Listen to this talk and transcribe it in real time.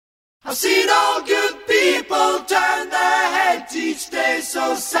I've seen all good people turn their heads each day,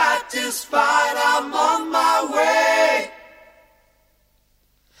 so satisfied I'm on my way.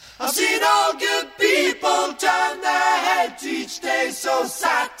 I've seen all good people turn their heads each day, so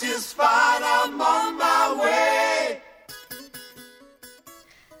satisfied I'm on my way.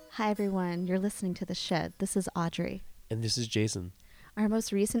 Hi everyone, you're listening to The Shed. This is Audrey. And this is Jason. Our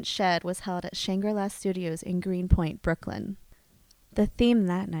most recent Shed was held at Shangri-La Studios in Greenpoint, Brooklyn. The theme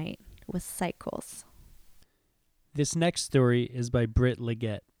that night was cycles. This next story is by Brit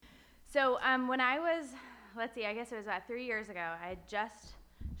Liggett. So when I was, I guess it was about 3 years ago, I had just,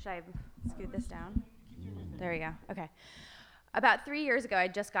 should I scoot this down? There we go, okay. About 3 years ago,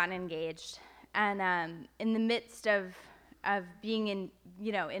 I'd just gotten engaged. And in the midst of being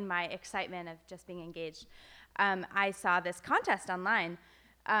in my excitement of just being engaged, I saw this contest online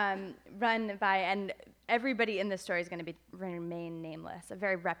run by, and everybody in this story is going to remain nameless, a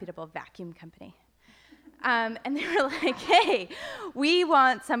very reputable vacuum company. And they were like, hey, we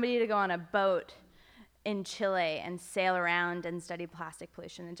want somebody to go on a boat in Chile and sail around and study plastic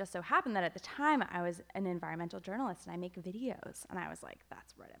pollution. And just so happened that at the time I was an environmental journalist and I make videos. And I was like,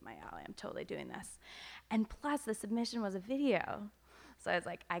 that's right up my alley. I'm totally doing this. And plus the submission was a video. So I was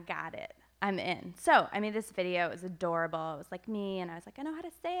like, I got it. I'm in. So I made this video. It was adorable. It was like me. And I was like, I know how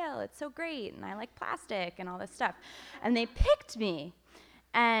to sail. It's so great. And I like plastic and all this stuff. And they picked me.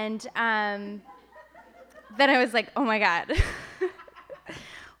 And then I was like, oh my God.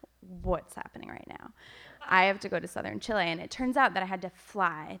 What's happening right now? I have to go to southern Chile. And it turns out that I had to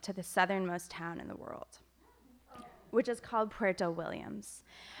fly to the southernmost town in the world, which is called Puerto Williams.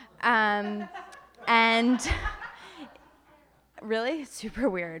 And really super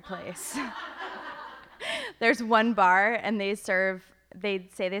weird place. There's one bar and they say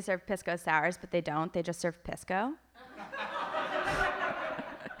they serve pisco sours, but they don't. They just serve pisco.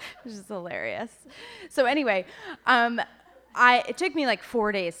 Which is hilarious. So anyway, it took me like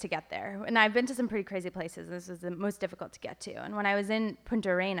 4 days to get there. And I've been to some pretty crazy places. And this was the most difficult to get to. And when I was in Punta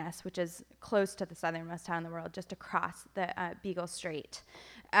Arenas, which is close to the southernmost town in the world, just across the Beagle Strait,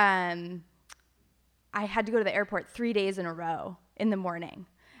 I had to go to the airport 3 days in a row in the morning.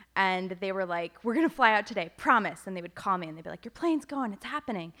 And they were like, we're going to fly out today, promise. And they would call me and they'd be like, your plane's going, it's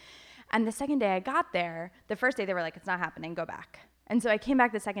happening. And the second day I got there, the first day they were like, it's not happening, go back. And so I came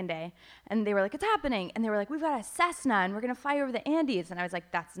back the second day and they were like, it's happening. And they were like, we've got a Cessna and we're going to fly over the Andes. And I was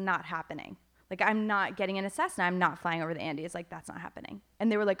like, that's not happening. Like, I'm not getting in a Cessna. I'm not flying over the Andes. Like, that's not happening.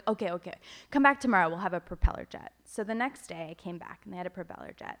 And they were like, okay. Come back tomorrow. We'll have a propeller jet. So the next day I came back and they had a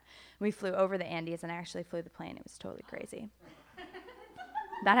propeller jet. We flew over the Andes and I actually flew the plane. It was totally crazy.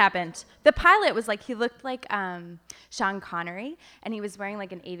 That happened. The pilot was like, he looked like Sean Connery, and he was wearing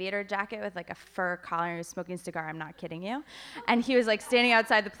like an aviator jacket with like a fur collar, and he was smoking a cigar. I'm not kidding you. And he was like standing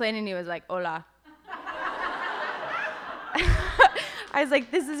outside the plane, and he was like, hola. I was like,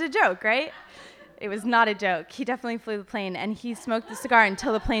 this is a joke, right? It was not a joke. He definitely flew the plane, and he smoked the cigar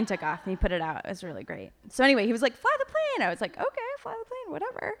until the plane took off, and he put it out. It was really great. So anyway, he was like, fly the plane. I was like, okay, fly the plane,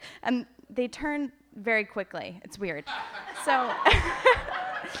 whatever. And they turned very quickly. It's weird.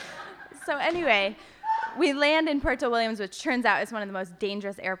 So anyway, we land in Puerto Williams, which turns out is one of the most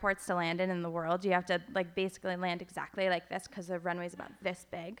dangerous airports to land in the world. You have to like basically land exactly like this because the runway's about this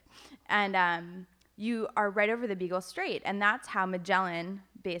big. And you are right over the Beagle Strait. And that's how Magellan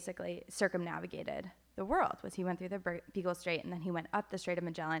basically circumnavigated the world, was he went through the Beagle Strait and then he went up the Strait of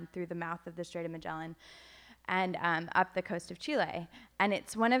Magellan, through the mouth of the Strait of Magellan, and up the coast of Chile. And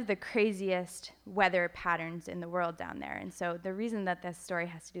it's one of the craziest weather patterns in the world down there. And so the reason that this story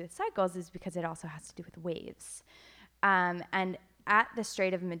has to do with cycles is because it also has to do with waves. And at the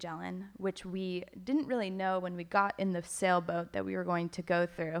Strait of Magellan, which we didn't really know when we got in the sailboat that we were going to go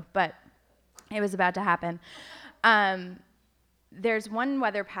through, but it was about to happen, there's one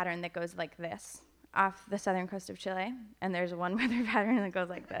weather pattern that goes like this off the southern coast of Chile, and there's one weather pattern that goes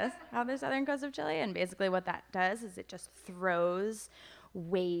like this off the southern coast of Chile, and basically what that does is it just throws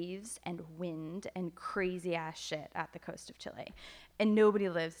waves and wind and crazy ass shit at the coast of Chile, and nobody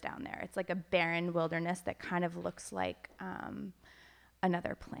lives down there. It's like a barren wilderness that kind of looks like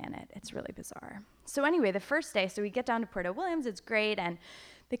another planet. It's really bizarre. So anyway, the first day, so we get down to Puerto Williams, it's great, and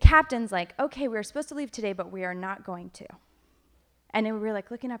the captain's like, okay, we were supposed to leave today, but we are not going to. And then we were like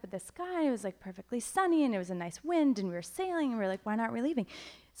looking up at the sky, and it was like perfectly sunny, and it was a nice wind, and we were sailing, and we were like, why aren't we leaving?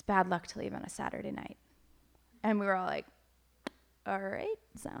 It's bad luck to leave on a Saturday night. And we were all like, all right,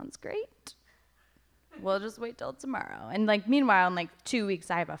 sounds great. We'll just wait till tomorrow. And like, meanwhile, in like 2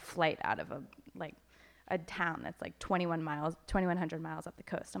 weeks, I have a flight out of a town that's like 2,100 miles up the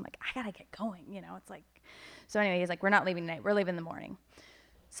coast. I'm like, I gotta get going, you know, it's like, so anyway, he's like, we're not leaving tonight, we're leaving in the morning.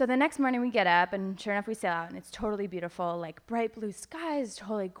 So the next morning we get up, and sure enough we sail out, and it's totally beautiful, like bright blue skies,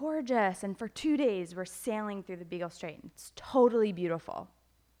 totally gorgeous. And for 2 days we're sailing through the Beagle Strait, and it's totally beautiful.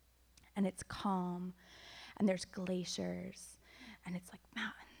 And it's calm, and there's glaciers, and it's like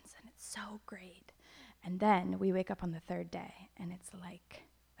mountains, and it's so great. And then we wake up on the 3rd day, and it's like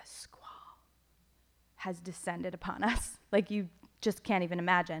a squall has descended upon us, like you just can't even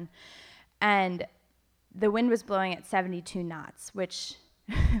imagine. And the wind was blowing at 72 knots, which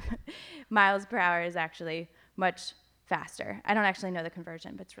miles per hour is actually much faster. I don't actually know the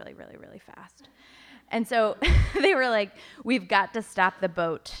conversion, but it's really, really, really fast. And so they were like, we've got to stop the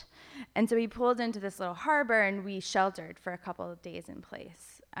boat. And so we pulled into this little harbor, and we sheltered for a couple of days in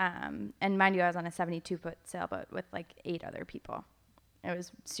place. And mind you, I was on a 72-foot sailboat with like 8 other people. It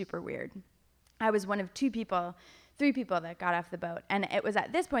was super weird. I was one of 3 people that got off the boat. And it was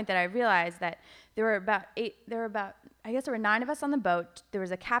at this point that I realized that there were 9 of us on the boat. There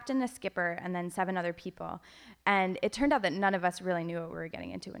was a captain, a skipper, and then 7 other people. And it turned out that none of us really knew what we were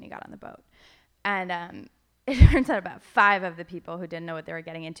getting into when we got on the boat. And it turns out about 5 of the people who didn't know what they were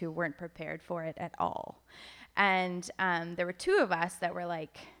getting into weren't prepared for it at all. And there were 2 of us that were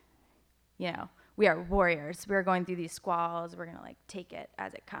like, we are warriors. We're going through these squalls. We're going to like take it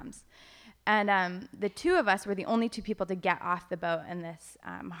as it comes. And the 2 of us were the only 2 people to get off the boat in this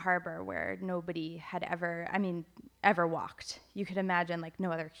harbor where nobody had ever walked. You could imagine like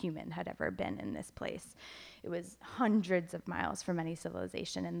no other human had ever been in this place. It was hundreds of miles from any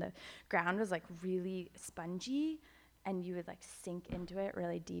civilization, and the ground was like really spongy, and you would like sink into it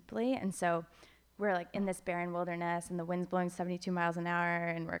really deeply. And so we're like in this barren wilderness, and the wind's blowing 72 miles an hour,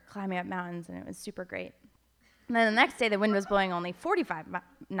 and we're climbing up mountains, and it was super great. And then the next day, the wind was blowing only 45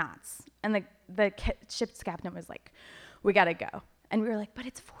 knots. And the ship's captain was like, we got to go. And we were like, but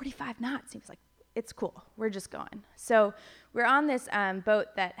it's 45 knots. He was like, it's cool. We're just going. So we're on this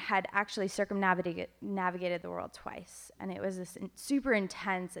boat that had actually circumnavigated the world twice. And it was this super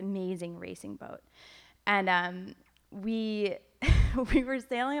intense, amazing racing boat. And we were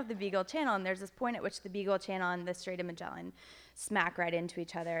sailing up the Beagle Channel, and there's this point at which the Beagle Channel and the Strait of Magellan smack right into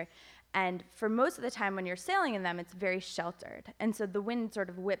each other. And for most of the time when you're sailing in them, it's very sheltered. And so the wind sort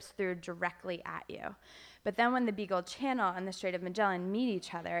of whips through directly at you. But then when the Beagle Channel and the Strait of Magellan meet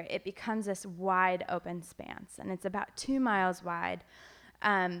each other, it becomes this wide open span. And it's about 2 miles wide.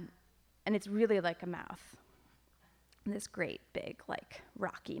 And it's really like a mouth. This great big, like,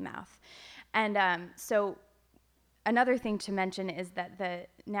 rocky mouth. And so another thing to mention is that the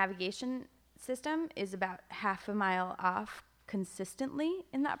navigation system is about half a mile off consistently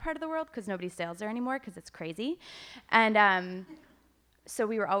in that part of the world, because nobody sails there anymore because it's crazy. And so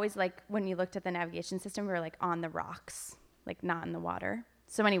we were always like, when you looked at the navigation system, we were like on the rocks, like not in the water.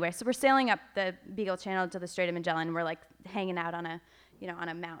 So anyway, so we're sailing up the Beagle Channel to the Strait of Magellan. We're like hanging out on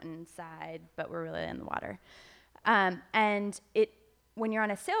a mountain side, but we're really in the water. And when you're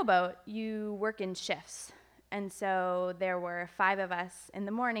on a sailboat, you work in shifts. And so there were 5 of us in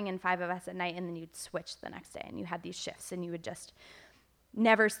the morning and 5 of us at night, and then you'd switch the next day, and you had these shifts, and you would just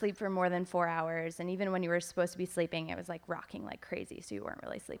never sleep for more than 4 hours. And even when you were supposed to be sleeping, it was like rocking like crazy, so you weren't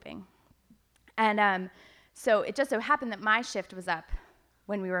really sleeping. And so it just so happened that my shift was up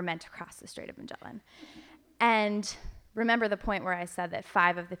when we were meant to cross the Strait of Magellan. And remember the point where I said that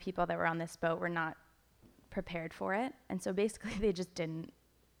 5 of the people that were on this boat were not prepared for it? And so basically they just didn't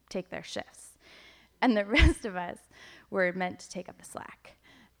take their shifts. And the rest of us were meant to take up the slack.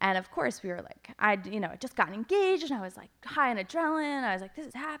 And of course we were like, I'd just gotten engaged, and I was like high on adrenaline. I was like, this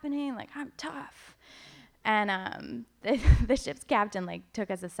is happening, like I'm tough. And the ship's captain like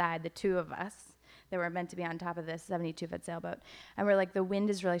took us aside, the 2 of us that were meant to be on top of this 72-foot sailboat. And we're like, the wind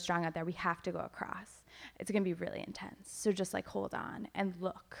is really strong out there. We have to go across. It's gonna be really intense. So just like hold on and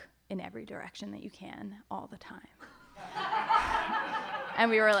look in every direction that you can all the time. And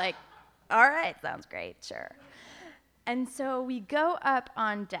we were like, all right, sounds great, sure. And so we go up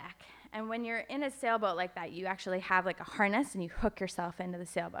on deck, and when you're in a sailboat like that, you actually have like a harness, and you hook yourself into the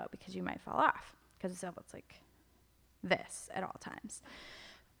sailboat because you might fall off, because the sailboat's like this at all times.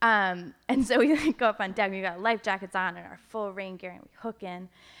 And so we like, go up on deck, we got life jackets on and our full rain gear, and we hook in,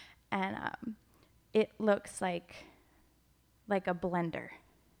 and it looks like a blender,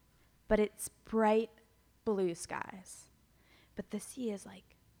 but it's bright blue skies, but the sea is like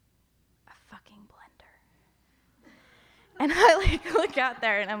fucking blender. And I like look out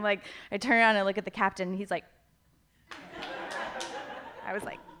there, and I'm like, I turn around and look at the captain, and he's like, I was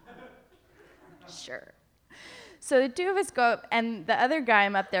like, sure. So the 2 of us go up, and the other guy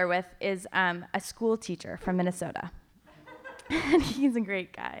I'm up there with is a school teacher from Minnesota. And he's a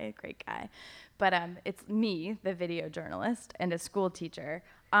great guy. But it's me, the video journalist, and a school teacher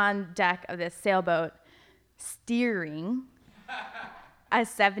on deck of this sailboat steering a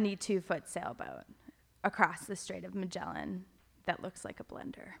 72-foot sailboat across the Strait of Magellan that looks like a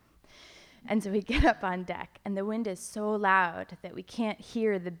blender. And so we get up on deck, and the wind is so loud that we can't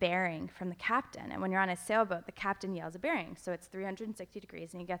hear the bearing from the captain. And when you're on a sailboat, the captain yells a bearing. So it's 360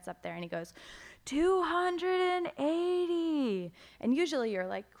 degrees, and he gets up there, and he goes, 280. And usually you're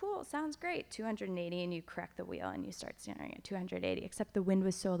like, cool, sounds great, 280, and you correct the wheel, and you start steering at 280, except the wind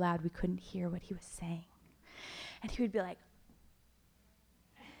was so loud we couldn't hear what he was saying. And he would be like,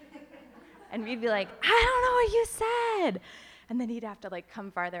 and we'd be like, I don't know what you said. And then he'd have to like come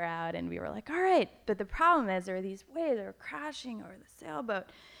farther out, and we were like, all right. But the problem is there were these waves that were crashing over the sailboat.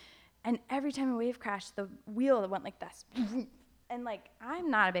 And every time a wave crashed, the wheel went like this. And like, I'm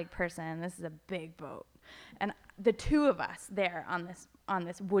not a big person. This is a big boat. And the two of us there on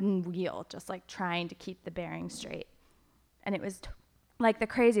this wooden wheel, just like trying to keep the bearing straight. And it was like the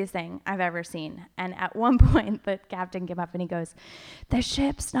craziest thing I've ever seen. And at one point, the captain came up and he goes, the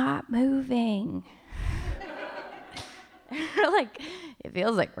ship's not moving. We're like, it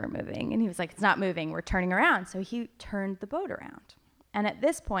feels like we're moving. And he was like, it's not moving, we're turning around. So he turned the boat around. And at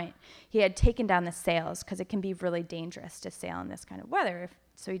this point, he had taken down the sails because it can be really dangerous to sail in this kind of weather.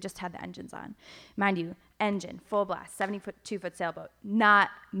 So he just had the engines on. Mind you, engine, full blast, 72-foot sailboat, not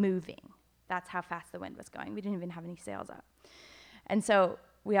moving. That's how fast the wind was going. We didn't even have any sails up. And so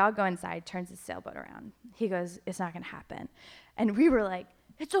we all go inside, turns the sailboat around. He goes, it's not going to happen. And we were like,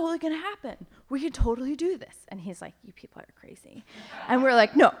 it's totally going to happen. We can totally do this. And he's like, you people are crazy. And we're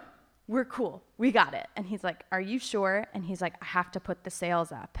like, no, we're cool. We got it. And he's like, are you sure? And he's like, I have to put the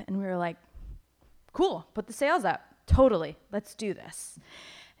sails up. And we were like, cool, put the sails up. Totally. Let's do this.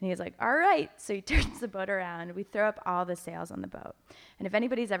 And he's like, all right. So he turns the boat around. We throw up all the sails on the boat. And if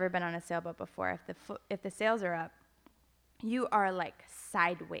anybody's ever been on a sailboat before, if the sails are up, you are like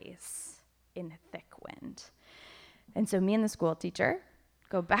sideways in thick wind. And so me and the school teacher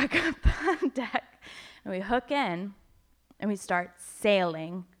go back up on deck, and we hook in, and we start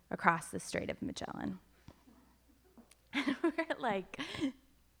sailing across the Strait of Magellan. And we're like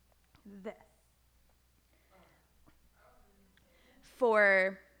this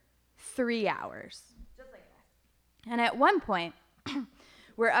for 3 hours, just like this. And at one point,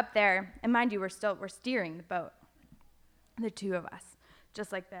 we're up there, and mind you, we're steering the boat, the two of us,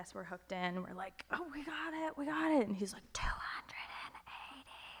 just like this. We're hooked in. We're like, oh, we got it. And he's like, 280.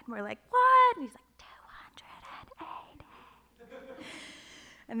 And we're like, what? And he's like, 280.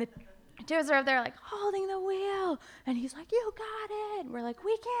 And the two of us are up there like holding the wheel. And he's like, you got it. And we're like,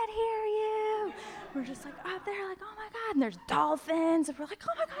 we can't hear you. We're just like up there like, oh my God. And there's dolphins. And we're like,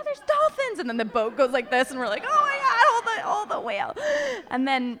 oh my God, there's dolphins. And then the boat goes like this. And we're like, oh my God, hold the wheel. And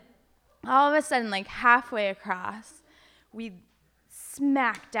then all of a sudden, like halfway across, we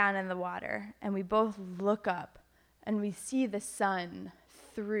smack down in the water. And we both look up and we see the sun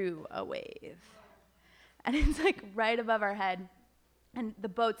through a wave. And it's like right above our head. And the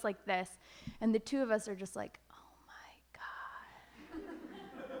boat's like this. And the two of us are just like, oh my God.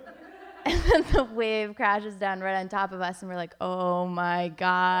 And then the wave crashes down right on top of us. And we're like, oh my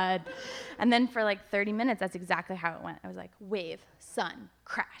God. And then for like 30 minutes, that's exactly how it went. I was like, wave, sun,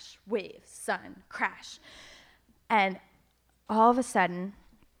 crash, wave, sun, crash. And all of a sudden,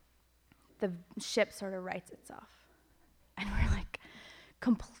 the ship sort of rights itself. And we're like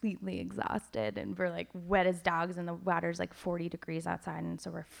completely exhausted, and we're like wet as dogs, and the water's like 40 degrees outside, and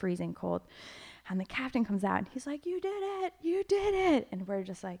so we're freezing cold. And the captain comes out, and he's like, you did it. And we're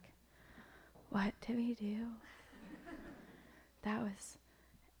just like, what did we do?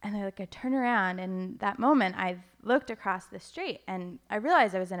 And I turn around, and that moment I looked across the strait, and I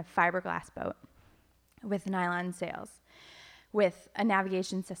realized I was in a fiberglass boat with nylon sails, with a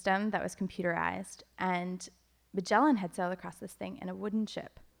navigation system that was computerized, and Magellan had sailed across this thing in a wooden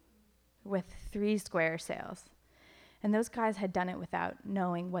ship with 3 square sails. And those guys had done it without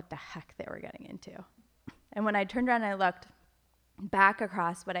knowing what the heck they were getting into. And when I turned around and I looked back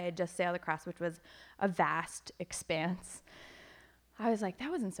across what I had just sailed across, which was a vast expanse, I was like,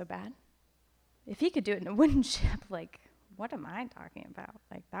 that wasn't so bad. If he could do it in a wooden ship, like, what am I talking about?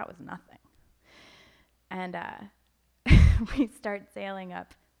 Like, that was nothing. And we start sailing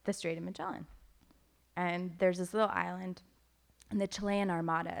up the Strait of Magellan. And there's this little island, and the Chilean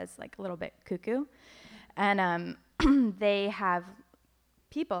Armada is like a little bit cuckoo. And they have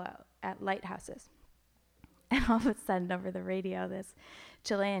people out at lighthouses. And all of a sudden, over the radio, this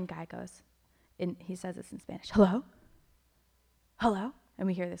Chilean guy goes, and he says this in Spanish, hello? Hello? And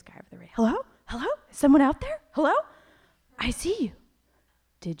we hear this guy over the radio, hello? Hello? Is someone out there? Hello? I see you.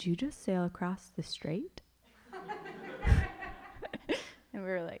 Did you just sail across the strait? And And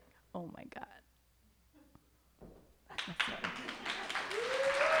we were like, oh my God. That's my story.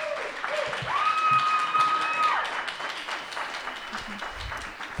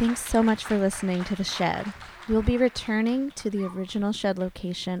 Thanks so much for listening to The Shed. We'll be returning to the original Shed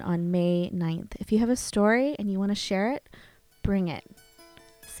location on May 9th. If you have a story and you want to share it, bring it.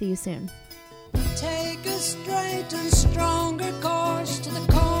 See you soon. Take a straight and stronger course to